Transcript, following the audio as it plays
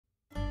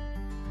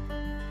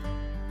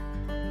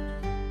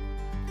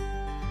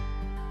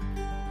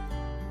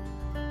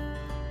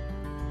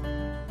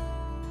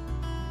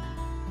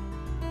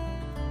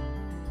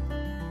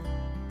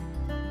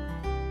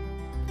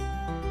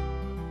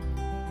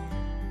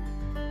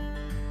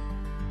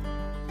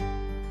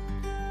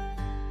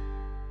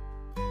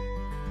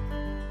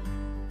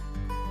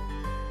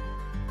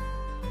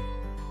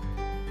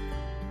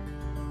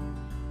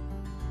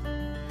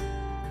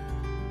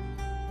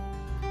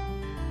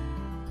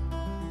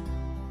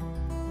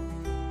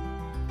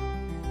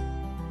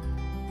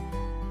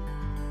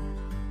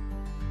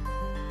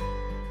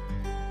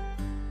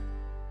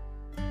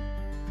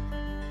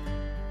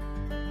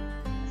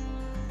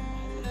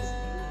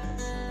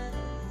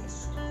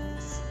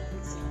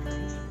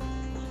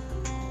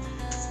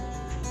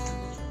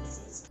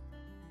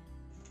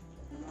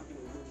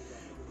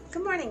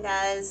morning,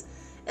 guys.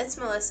 It's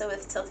Melissa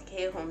with Tilted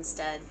K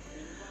Homestead.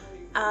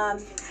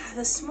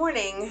 This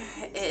morning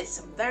it's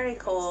very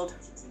cold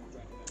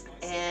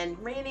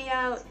and rainy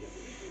out,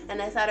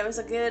 and I thought it was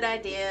a good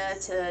idea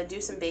to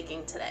do some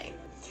baking today.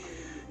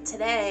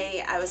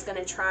 Today I was going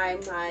to try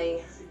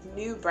my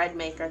new bread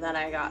maker that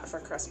I got for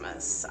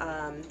Christmas.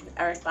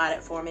 Eric bought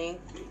it for me,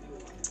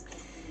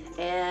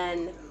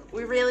 and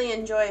we really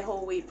enjoy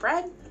whole wheat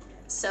bread.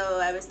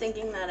 So I was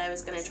thinking that I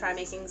was going to try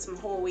making some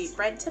whole wheat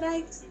bread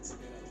today.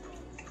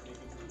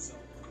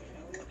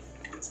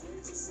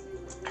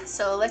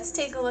 So let's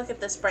take a look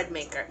at this bread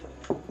maker.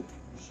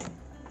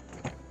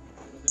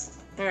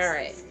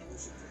 Alright,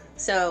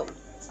 so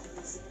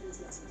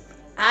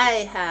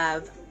I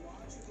have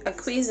a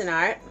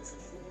Cuisinart,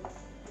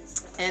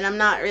 and I'm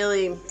not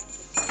really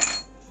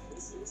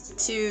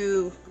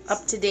too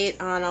up to date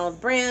on all the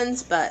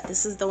brands, but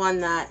this is the one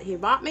that he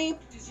bought me.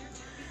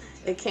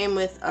 It came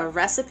with a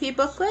recipe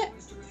booklet,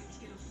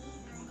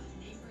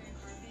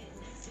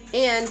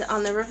 and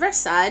on the reverse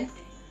side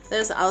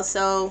there's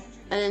also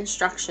an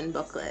instruction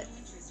booklet.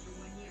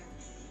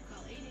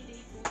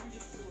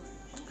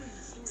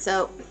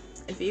 So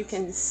if you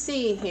can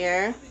see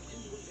here,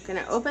 I'm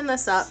going to open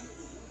this up,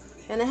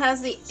 and it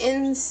has the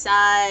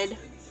inside,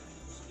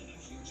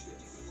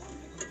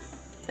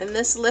 and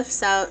this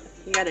lifts out.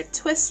 You got to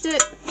twist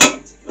it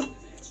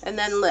and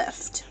then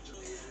lift.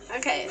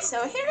 Okay,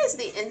 so here is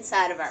the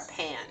inside of our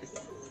pan,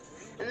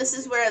 and this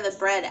is where the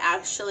bread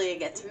actually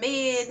gets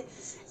made,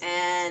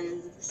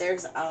 and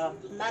there's a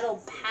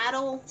metal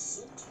paddle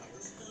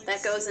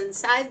that goes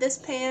inside this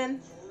pan,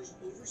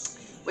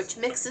 which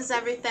mixes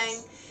everything.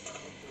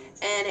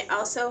 And it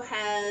also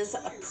has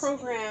a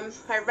program.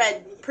 I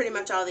read pretty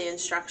much all the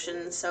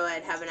instructions so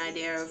I'd have an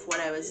idea of what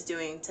I was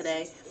doing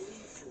today.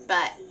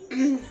 But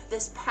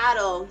this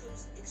paddle,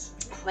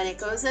 when it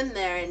goes in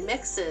there and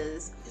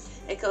mixes,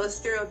 it goes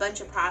through a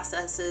bunch of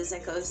processes.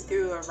 It goes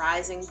through a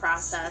rising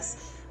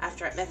process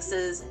after it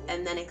mixes,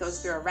 and then it goes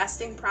through a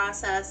resting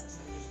process.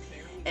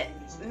 It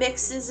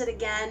mixes it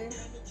again.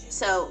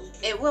 So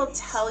it will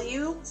tell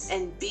you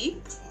and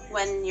beep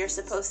when you're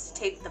supposed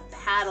to take the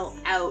paddle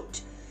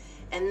out,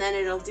 and then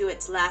it'll do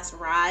its last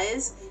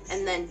rise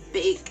and then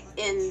bake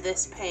in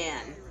this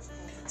pan.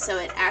 So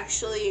it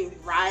actually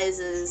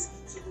rises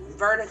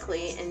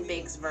vertically and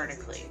bakes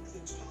vertically.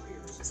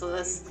 So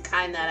this is the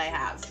kind that I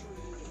have.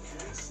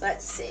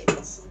 Let's see.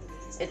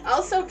 It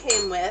also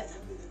came with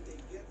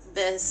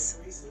this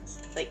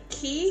like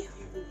key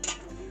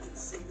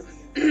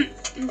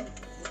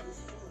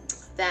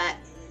that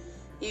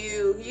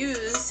you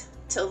use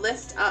to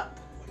lift up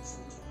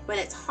when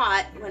it's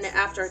hot,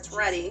 after it's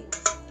ready.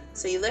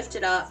 So you lift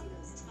it up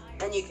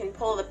and you can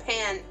pull the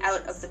pan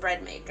out of the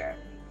bread maker.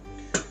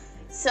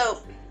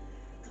 So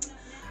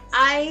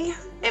I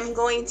am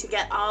going to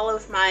get all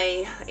of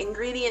my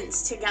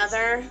ingredients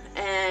together,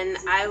 and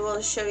I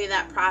will show you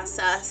that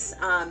process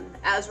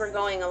as we're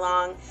going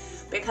along,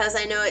 because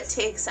I know it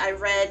takes, I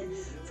read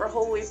for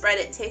whole wheat bread,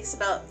 it takes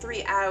about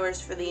 3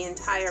 hours for the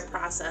entire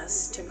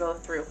process to go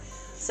through.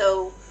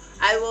 So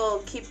I will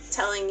keep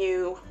telling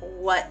you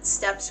what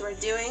steps we're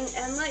doing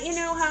and let you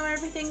know how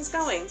everything's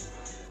going.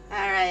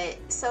 Alright,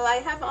 so I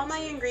have all my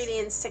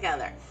ingredients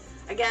together.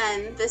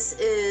 Again, this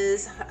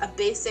is a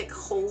basic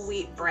whole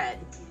wheat bread.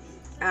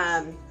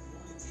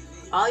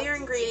 All your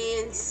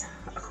ingredients,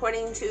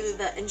 according to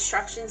the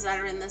instructions that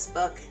are in this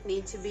book,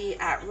 need to be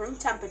at room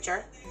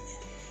temperature,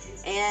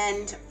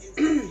 and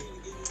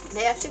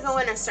they have to go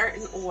in a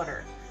certain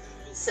order.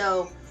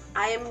 So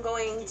I am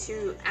going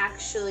to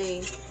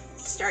actually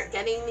start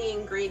getting the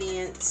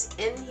ingredients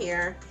in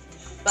here,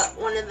 but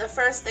one of the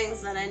first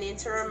things that I need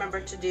to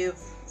remember to do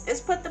is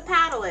put the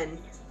paddle in.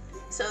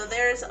 So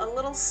there's a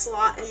little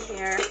slot in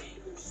here,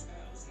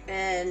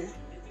 and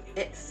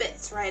it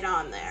fits right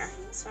on there.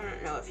 So I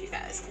don't know if you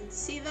guys can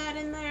see that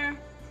in there,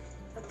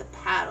 but the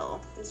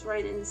paddle is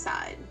right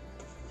inside.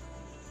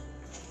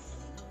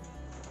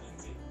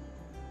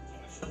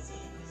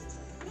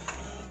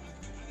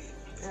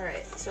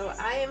 Alright, so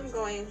I am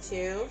going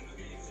to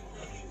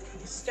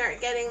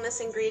start getting this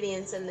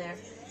ingredients in there.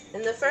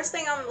 And the first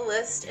thing on the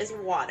list is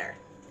water.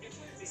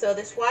 So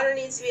this water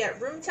needs to be at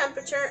room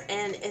temperature,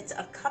 and it's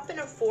 1.25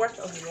 cups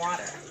of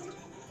water.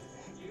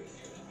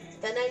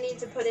 Then I need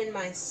to put in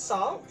my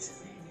salt,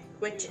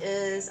 which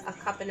is a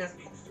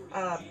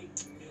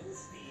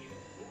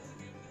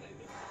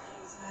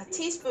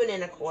teaspoon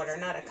and a quarter,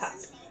 not a cup.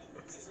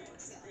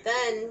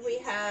 Then we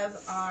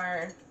have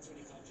our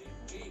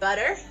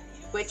butter,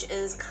 which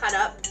is cut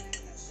up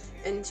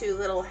into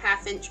little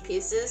 1/2-inch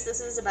pieces.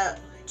 This is about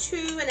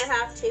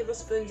 2.5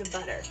 tablespoons of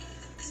butter.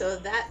 So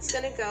that's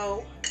gonna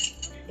go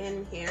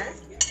in here.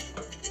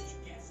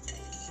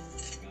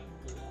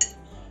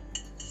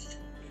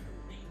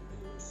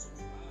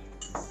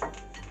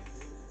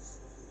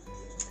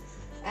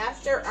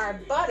 After our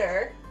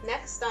butter,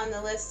 next on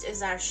the list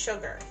is our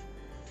sugar.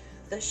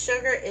 The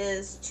sugar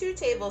is 2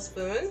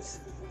 tablespoons.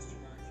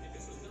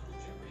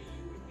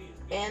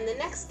 And the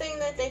next thing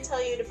that they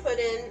tell you to put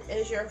in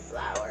is your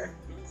flour.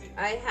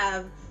 I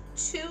have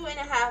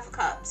 2.5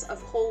 cups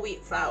of whole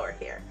wheat flour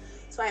here.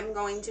 So I'm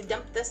going to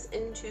dump this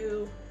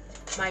into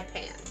my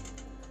pan.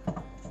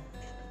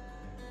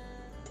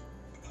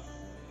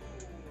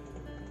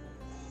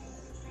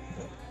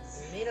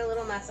 Made a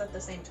little mess at the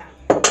same time.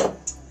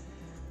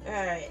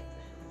 Alright,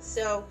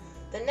 so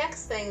the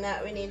next thing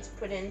that we need to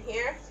put in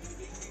here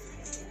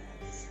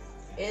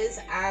is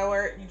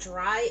our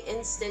dry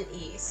instant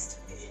yeast.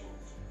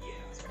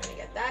 So we're going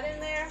to get that in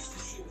there.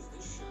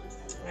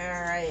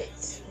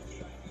 Alright.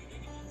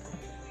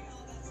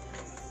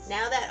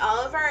 Now that all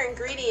of our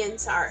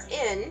ingredients are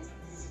in,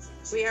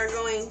 we are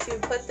going to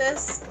put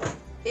this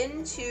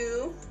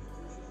into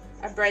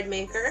a bread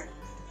maker.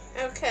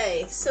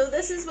 Okay, so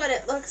this is what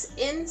it looks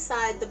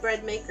inside the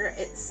bread maker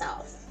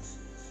itself.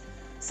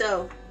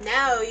 So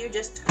now you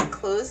just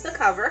close the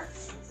cover,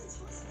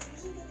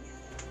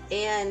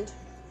 and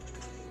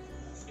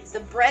the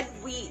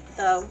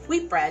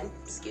wheat bread,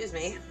 excuse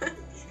me,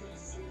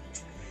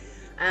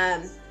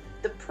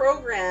 the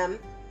program,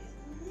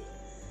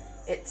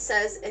 it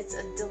says it's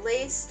a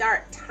delay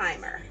start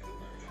timer.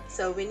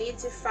 So we need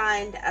to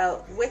find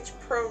out which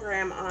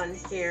program on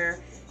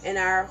here, and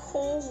our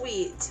whole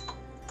wheat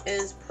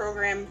is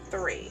program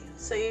 3.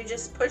 So you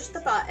just push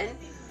the button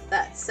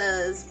that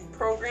says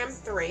program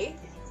 3,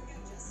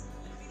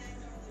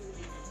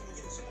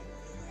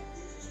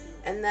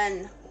 and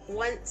then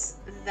once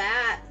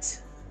that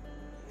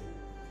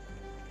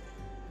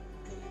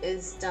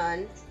is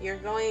done, you're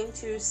going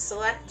to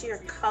select your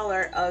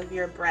color of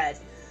your bread.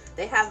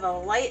 They have a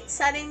light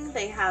setting,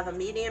 they have a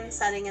medium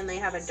setting, and they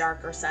have a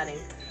darker setting.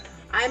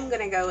 I'm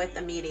gonna go with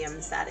the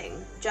medium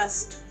setting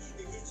just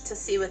to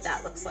see what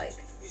that looks like.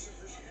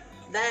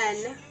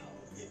 Then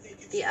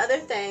the other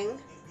thing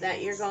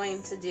that you're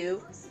going to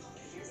do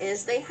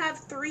is they have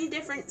 3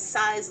 different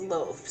size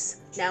loaves.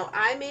 Now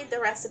I made the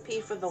recipe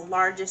for the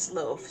largest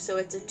loaf, so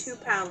it's a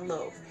 2-pound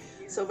loaf.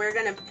 So we're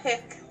gonna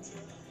pick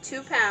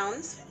 2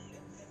 pounds,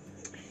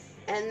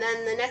 and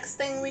then the next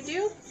thing we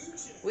do,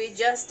 we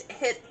just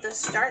hit the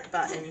start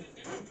button,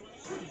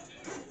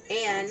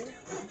 and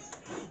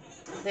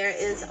there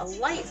is a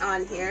light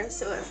on here.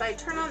 So if I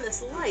turn on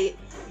this light,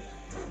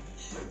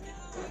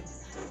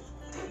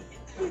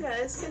 you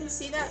guys can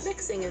see that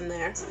mixing in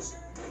there.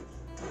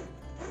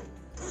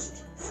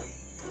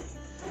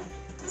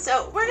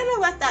 So we're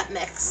gonna let that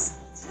mix,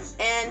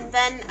 and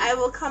then I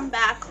will come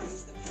back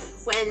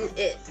when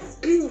it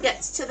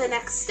gets to the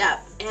next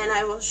step, and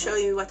I will show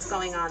you what's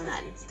going on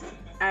then.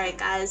 Alright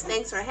guys,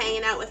 thanks for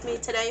hanging out with me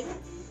today,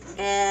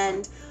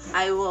 and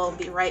I will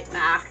be right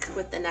back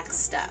with the next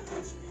step.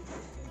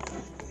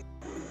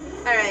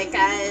 Alright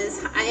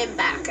guys, I am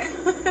back.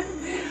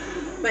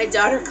 My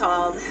daughter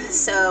called,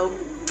 so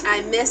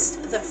I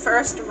missed the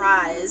first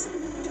rise.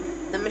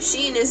 The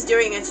machine is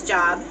doing its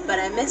job, but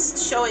I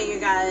missed showing you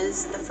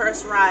guys the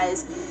first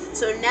rise.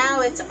 So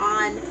now it's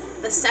on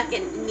the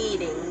second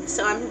kneading.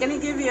 So I'm going to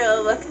give you a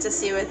look to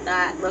see what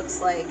that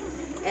looks like,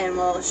 and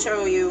we'll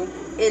show you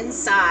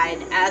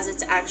inside as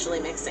it's actually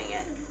mixing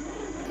it.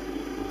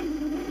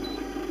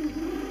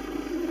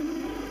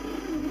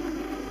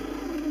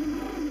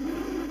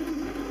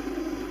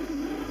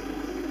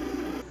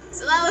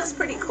 So that looks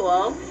pretty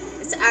cool.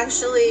 It's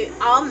actually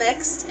all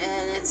mixed,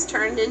 and it's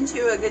turned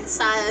into a good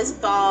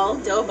sized ball,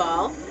 dough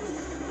ball.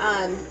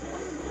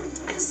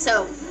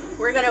 So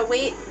we're gonna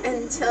wait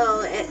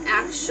until it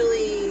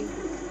actually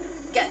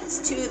gets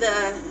to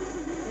the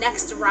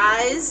next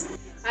rise.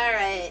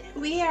 Alright,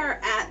 we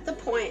are at the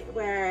point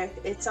where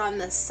it's on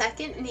the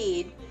second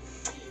knead,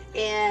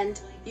 and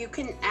you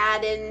can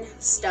add in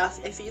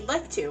stuff if you'd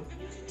like to.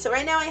 So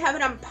right now I have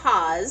it on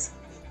pause,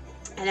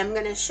 and I'm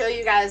going to show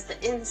you guys the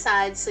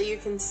inside so you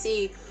can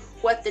see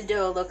what the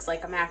dough looks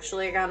like. I'm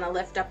actually going to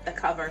lift up the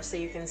cover so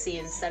you can see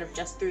instead of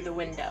just through the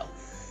window.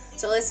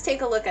 So let's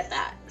take a look at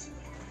that.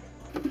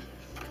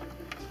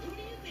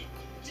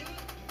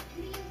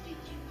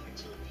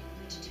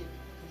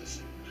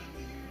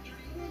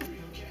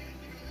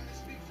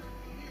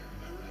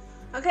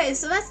 Okay,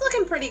 so that's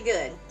looking pretty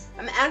good.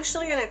 I'm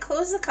actually going to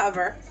close the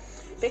cover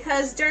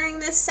because during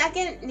this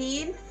second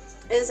knead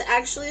is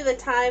actually the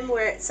time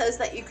where it says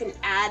that you can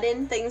add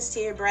in things to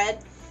your bread.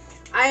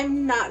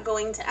 I'm not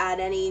going to add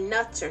any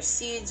nuts or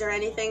seeds or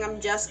anything.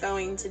 I'm just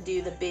going to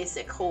do the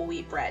basic whole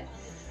wheat bread.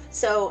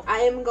 So I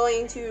am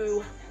going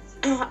to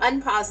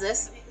unpause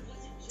this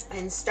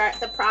and start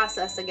the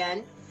process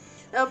again.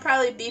 It'll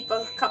probably beep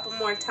a couple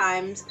more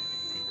times,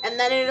 and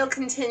then it'll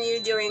continue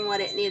doing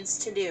what it needs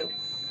to do.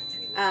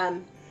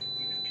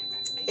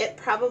 It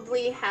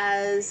probably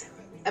has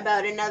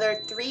about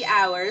another 3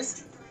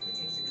 hours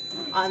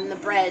on the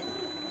bread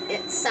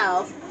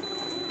itself,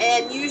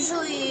 and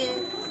usually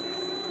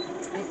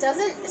it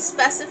doesn't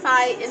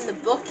specify in the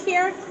book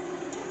here,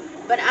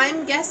 but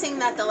I'm guessing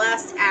that the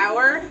last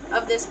hour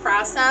of this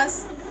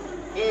process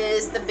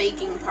is the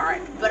baking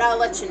part, but I'll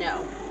let you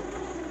know.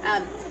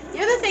 The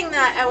other thing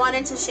that I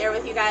wanted to share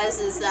with you guys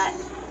is that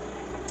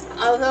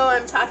although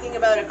I'm talking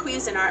about a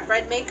Cuisinart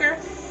bread maker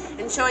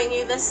and showing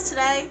you this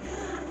today,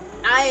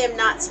 I am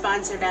not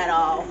sponsored at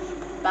all.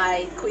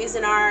 by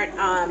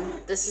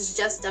Cuisinart. This is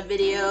just a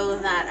video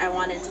that I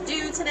wanted to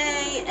do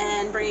today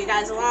and bring you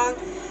guys along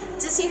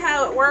to see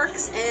how it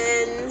works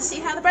and see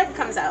how the bread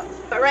comes out.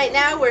 But right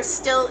now we're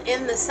still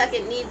in the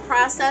second knead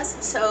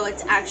process, so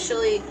it's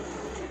actually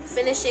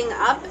finishing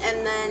up,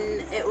 and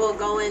then it will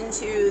go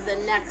into the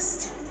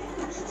next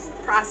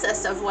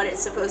process of what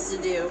it's supposed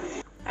to do.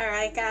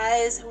 Alright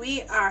guys,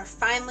 we are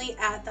finally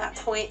at that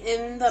point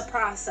in the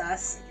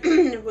process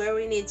where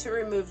we need to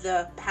remove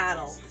the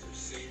paddle.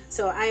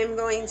 So I am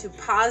going to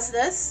pause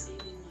this,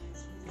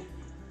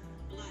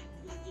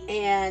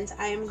 and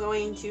I am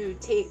going to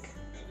take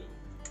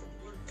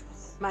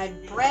my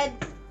bread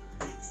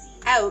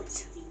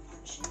out,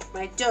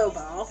 my dough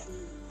ball.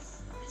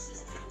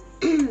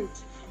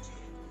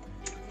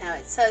 Now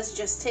it says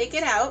just take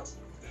it out.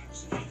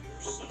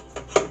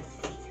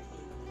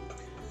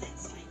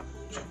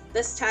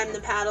 This time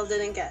the paddle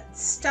didn't get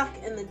stuck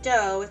in the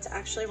dough, it's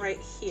actually right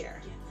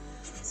here.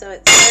 So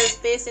it says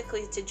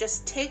basically to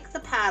just take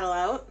the paddle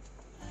out,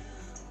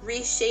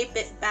 reshape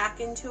it back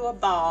into a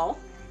ball,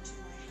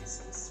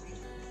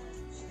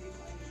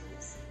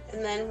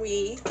 and then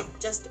we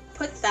just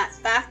put that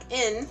back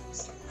in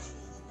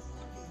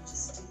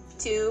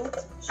to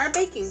our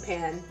baking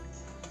pan.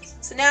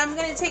 So now I'm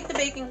going to take the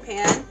baking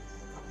pan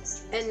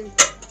and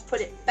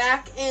put it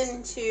back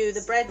into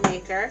the bread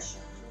maker,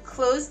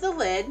 close the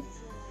lid,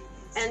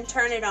 and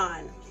turn it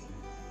on.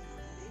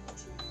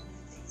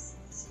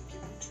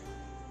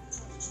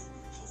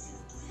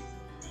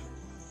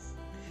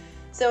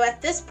 So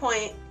at this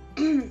point,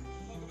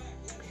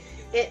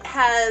 it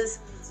has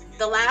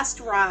the last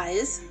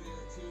rise.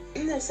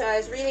 So I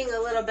was reading a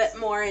little bit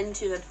more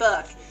into the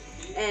book,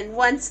 and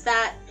once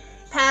that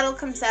paddle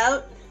comes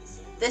out,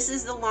 this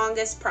is the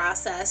longest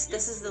process.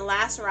 This is the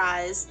last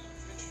rise,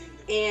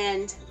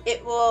 and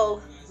it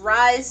will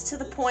rise to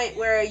the point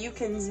where you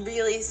can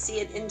really see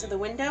it into the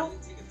window.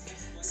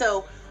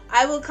 So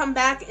I will come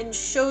back and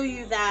show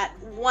you that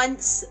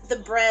once the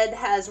bread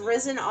has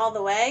risen all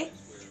the way.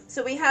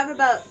 So we have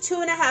about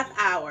 2.5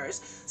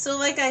 hours. So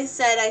like I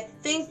said, I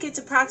think it's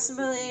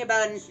approximately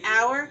about an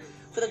hour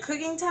for the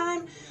cooking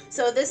time.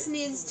 So this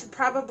needs to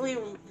probably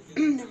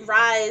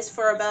rise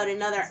for about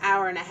another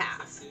hour and a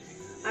half.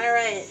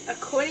 Alright,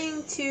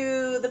 according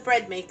to the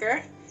bread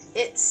maker,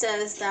 it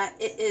says that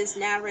it is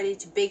now ready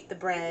to bake the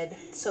bread.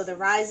 So the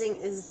rising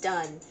is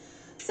done.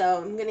 So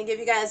I'm going to give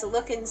you guys a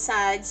look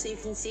inside so you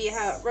can see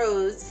how it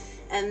rose,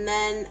 and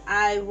then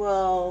I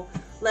will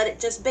let it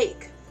just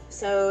bake.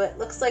 So it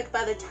looks like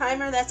by the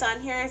timer that's on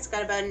here, it's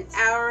got about an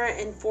hour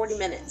and 40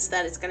 minutes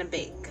that it's going to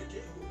bake.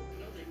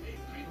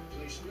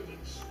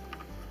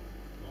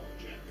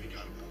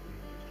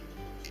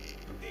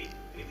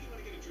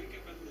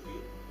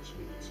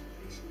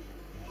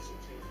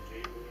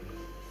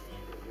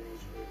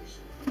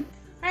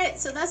 Alright,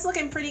 so that's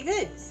looking pretty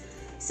good.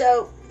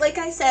 So, like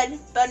I said,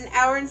 about an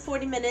hour and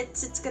 40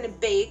 minutes it's going to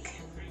bake.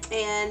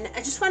 And I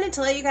just wanted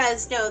to let you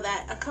guys know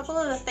that a couple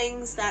of the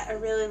things that I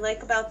really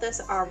like about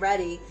this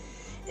already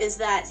is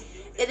that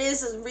it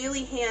is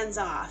really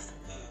hands-off.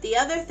 The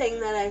other thing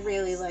that I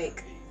really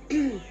like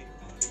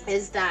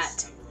is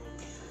that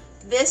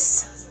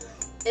this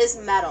is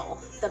metal.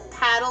 The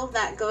paddle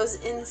that goes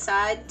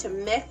inside to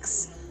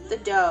mix the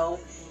dough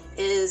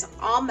is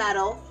all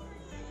metal,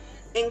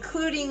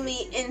 including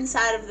the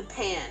inside of the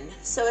pan.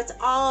 So it's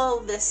all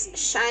this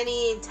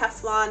shiny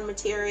Teflon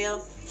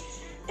material,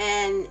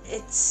 and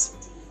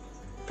it's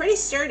pretty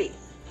sturdy,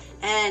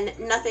 and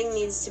nothing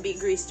needs to be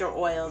greased or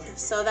oiled.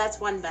 So that's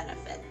one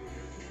benefit.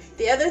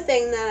 The other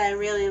thing that I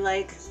really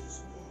like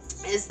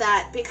is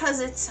that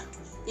because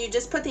you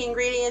just put the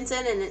ingredients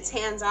in and it's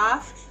hands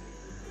off,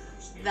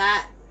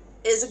 that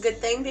is a good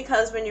thing,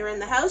 because when you're in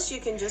the house you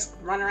can just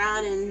run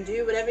around and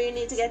do whatever you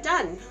need to get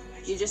done.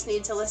 You just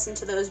need to listen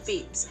to those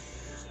beeps.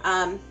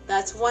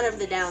 That's one of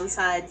the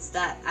downsides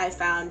that I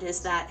found,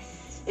 is that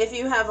if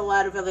you have a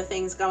lot of other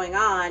things going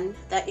on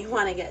that you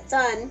want to get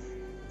done,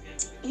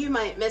 you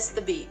might miss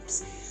the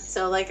beeps.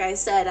 So like I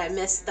said, I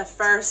missed the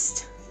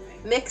first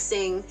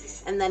mixing,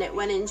 and then it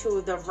went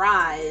into the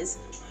rise,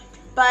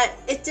 but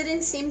it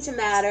didn't seem to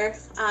matter.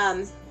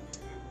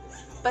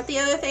 But the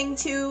other thing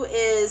too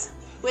is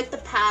with the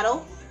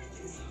paddle,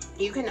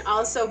 you can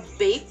also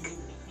bake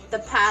the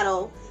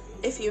paddle.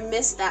 If you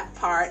miss that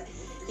part,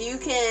 you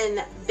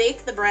can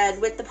bake the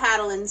bread with the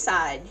paddle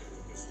inside.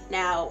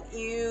 Now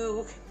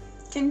you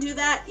can do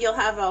that. You'll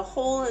have a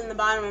hole in the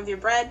bottom of your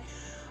bread,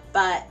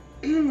 but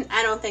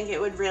I don't think it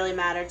would really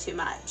matter too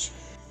much.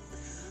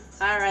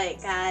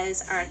 Alright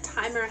guys, our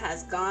timer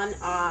has gone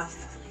off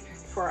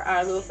for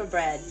our loaf of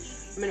bread.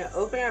 I'm going to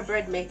open our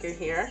bread maker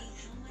here,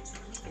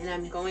 and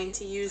I'm going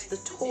to use the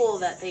tool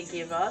that they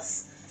give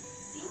us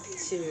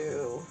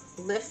to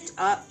lift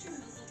up.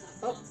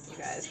 Oh, you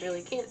guys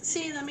really can't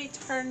see. Let me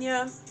turn you,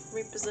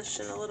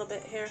 reposition a little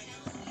bit here.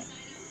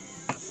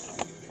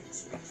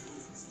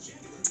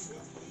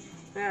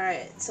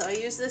 Alright, so I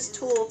use this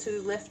tool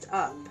to lift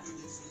up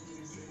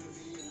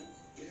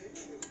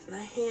the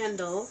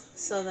handle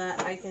so that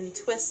I can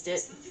twist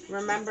it.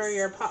 Remember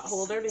your pot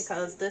holder,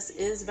 because this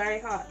is very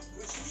hot.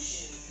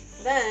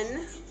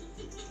 Then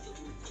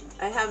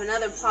I have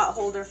another pot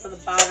holder for the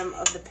bottom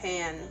of the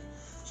pan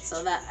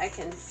so that I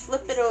can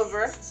flip it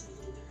over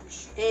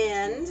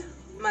and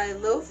my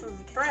loaf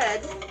of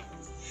bread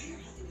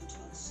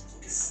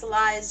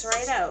slides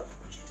right out.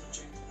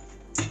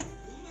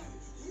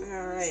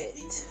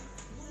 Alright.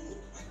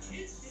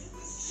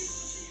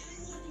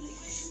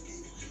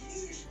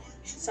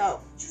 So,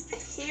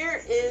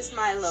 here is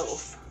my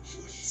loaf.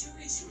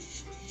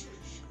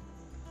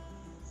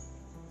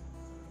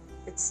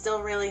 It's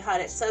still really hot.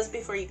 It says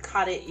before you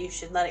cut it, you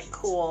should let it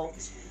cool.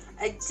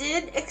 I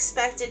did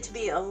expect it to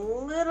be a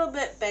little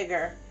bit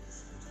bigger,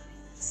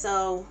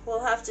 so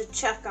we'll have to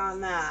check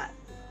on that.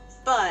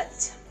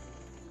 But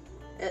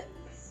it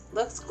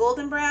looks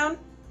golden brown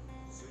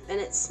and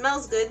it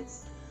smells good.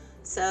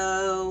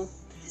 So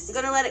I'm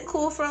gonna let it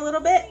cool for a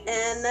little bit,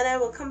 and then I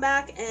will come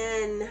back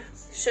and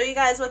show you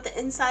guys what the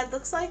inside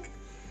looks like.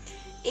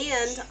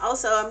 And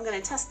also I'm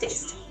gonna test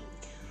taste.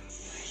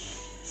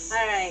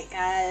 Alright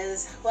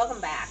guys,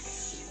 welcome back.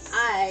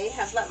 I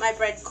have let my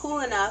bread cool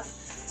enough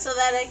so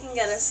that I can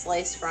get a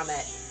slice from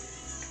it.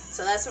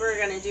 So that's what we're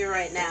going to do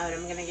right now, and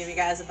I'm going to give you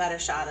guys a better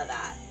shot of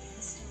that.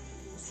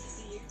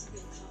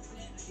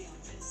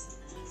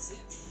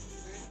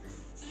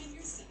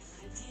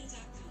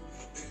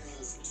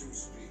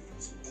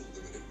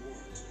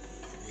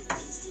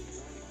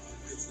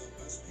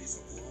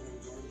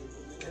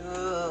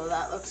 Ooh,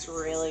 that looks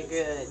really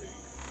good.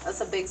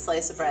 That's a big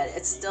slice of bread.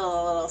 It's still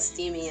a little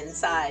steamy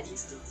inside,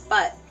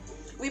 but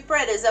wheat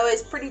bread is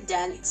always pretty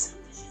dense,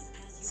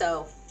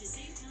 so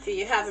if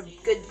you have a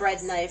good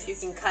bread knife, you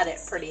can cut it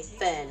pretty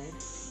thin.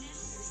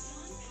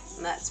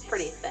 And that's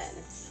pretty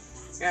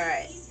thin.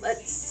 Alright,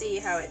 let's see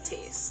how it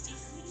tastes.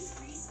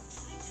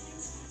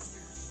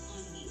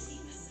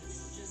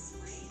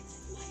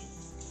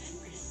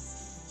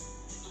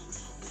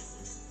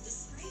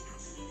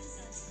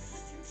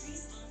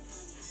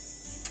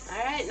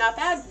 Alright, not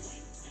bad.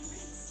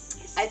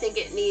 I think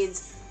it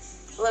needs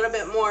a little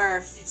bit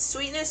more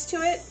sweetness to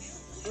it.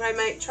 I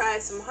might try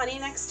some honey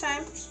next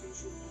time.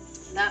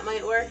 That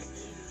might work.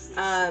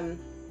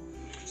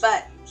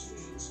 But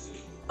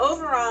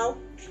overall,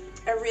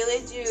 I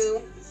really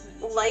do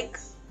like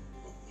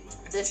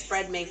this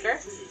bread maker.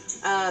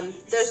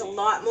 There's a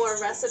lot more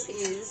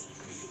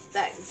recipes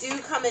that do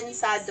come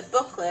inside the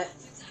booklet.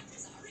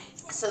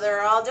 So there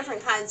are all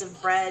different kinds of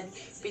bread,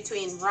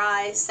 between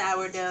rye,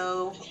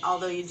 sourdough,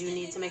 although you do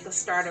need to make a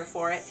starter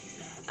for it.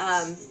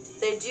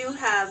 They do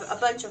have a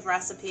bunch of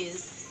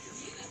recipes.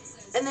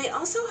 And they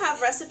also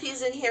have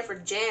recipes in here for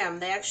jam.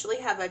 They actually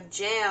have a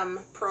jam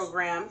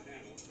program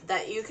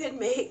that you could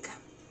make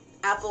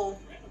apple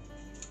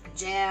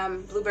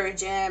jam, blueberry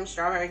jam,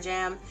 strawberry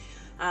jam,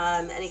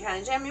 any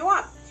kind of jam you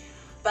want.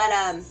 But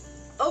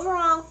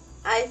overall,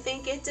 I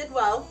think it did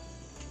well.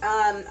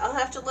 I'll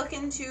have to look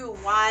into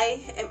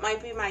why. It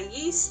might be my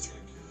yeast.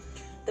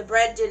 The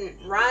bread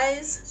didn't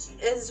rise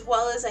as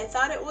well as I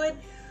thought it would.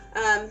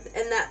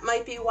 And that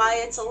might be why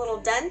it's a little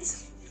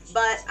dense,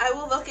 but I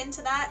will look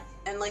into that.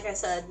 And like I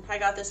said, I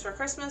got this for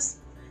Christmas.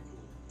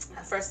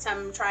 First time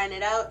I'm trying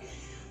it out.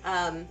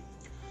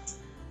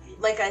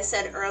 Like I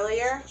said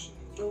earlier,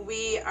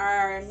 we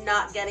are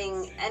not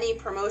getting any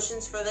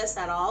promotions for this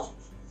at all.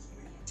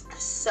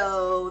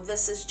 So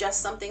this is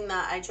just something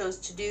that I chose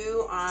to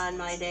do on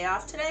my day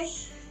off today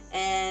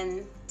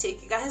and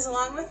take you guys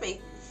along with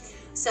me.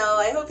 So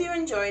I hope you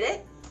enjoyed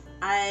it.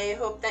 I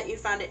hope that you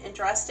found it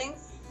interesting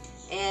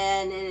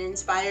and it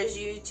inspires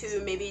you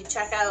to maybe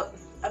check out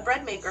a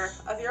bread maker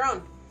of your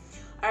own.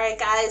 Alright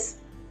guys,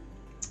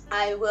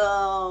 I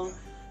will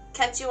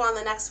catch you on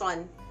the next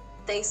one.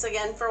 Thanks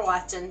again for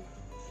watching.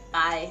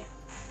 Bye.